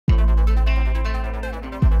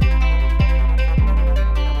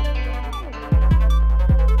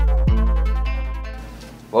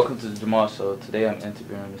to the Jamal Show. Today I'm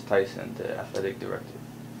interviewing Ms. Tyson, the athletic director.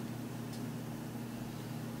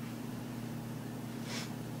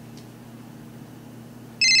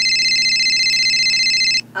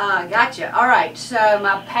 Gotcha. All right. So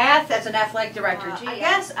my path as an athletic director. I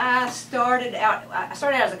guess I started out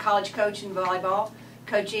as a college coach in volleyball,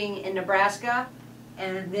 coaching in Nebraska,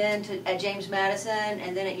 and then at James Madison,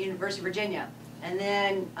 and then at University of Virginia, and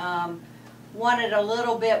then wanted a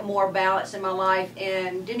little bit more balance in my life,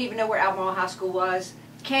 and didn't even know where Albemarle High School was.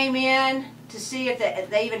 Came in to see if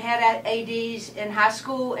they even had ADs in high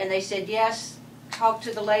school, and they said yes. Talked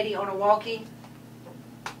to the lady on a walkie,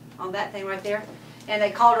 on that thing right there. And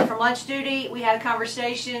they called her from lunch duty. We had a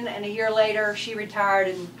conversation, and a year later, she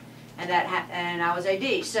retired, and I was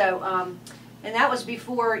AD. So, and that was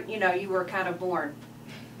before you were kind of born,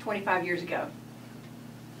 25 years ago.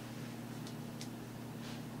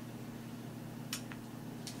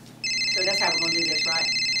 So that's how we're going to do this, right?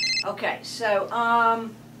 Okay. So,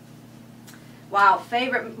 wow,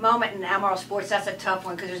 favorite moment in Albemarle sports. That's a tough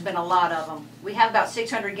one because there's been a lot of them. We have about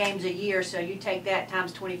 600 games a year, so you take that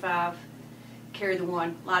times 25. Carry the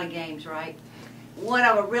one, a lot of games, right? One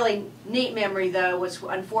of a really neat memory, though, was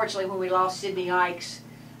unfortunately when we lost Sydney Ikes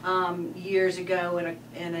years ago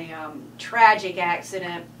in a tragic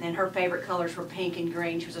accident, and her favorite colors were pink and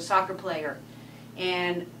green. She was a soccer player,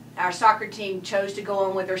 and our soccer team chose to go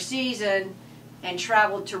on with their season and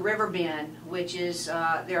traveled to Riverbend, which is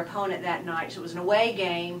their opponent that night. So it was an away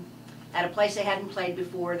game at a place they hadn't played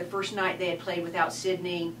before. The first night they had played without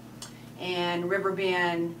Sydney, and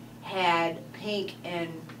Riverbend had pink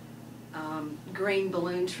and green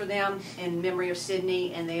balloons for them in memory of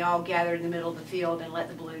Sydney, and they all gathered in the middle of the field and let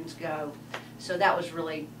the balloons go. So that was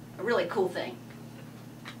really a really cool thing.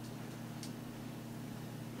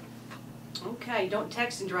 Okay, don't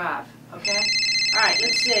text and drive, okay? All right,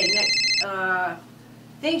 let's see. Next,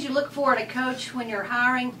 things you look for in a coach when you're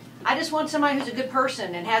hiring. I just want somebody who's a good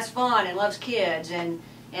person and has fun and loves kids, and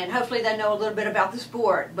hopefully they know a little bit about the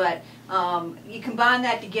sport. But you combine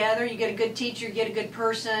that together, you get a good teacher, you get a good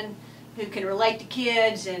person who can relate to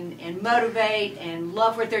kids and motivate and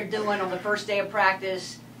love what they're doing on the first day of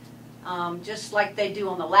practice, just like they do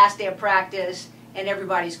on the last day of practice, and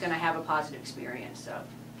everybody's going to have a positive experience. So,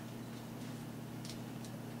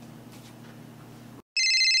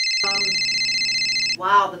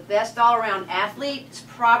 wow, the best all-around athlete is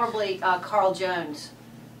probably Carl Jones.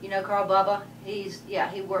 You know Carl Bubba? He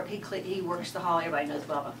works the hall. Everybody knows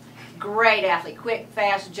Bubba. Great athlete, quick,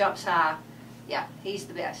 fast, jumps high. Yeah, he's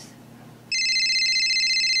the best.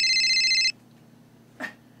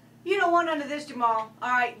 You don't want none of this, Jamal. All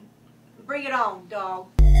right, bring it on, dog.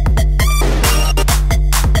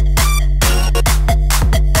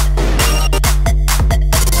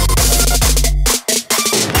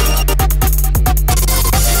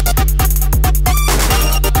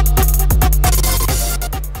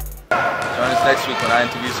 Join us next week when I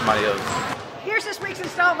interview somebody else. Here's this week's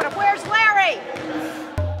installment of Where's Larry?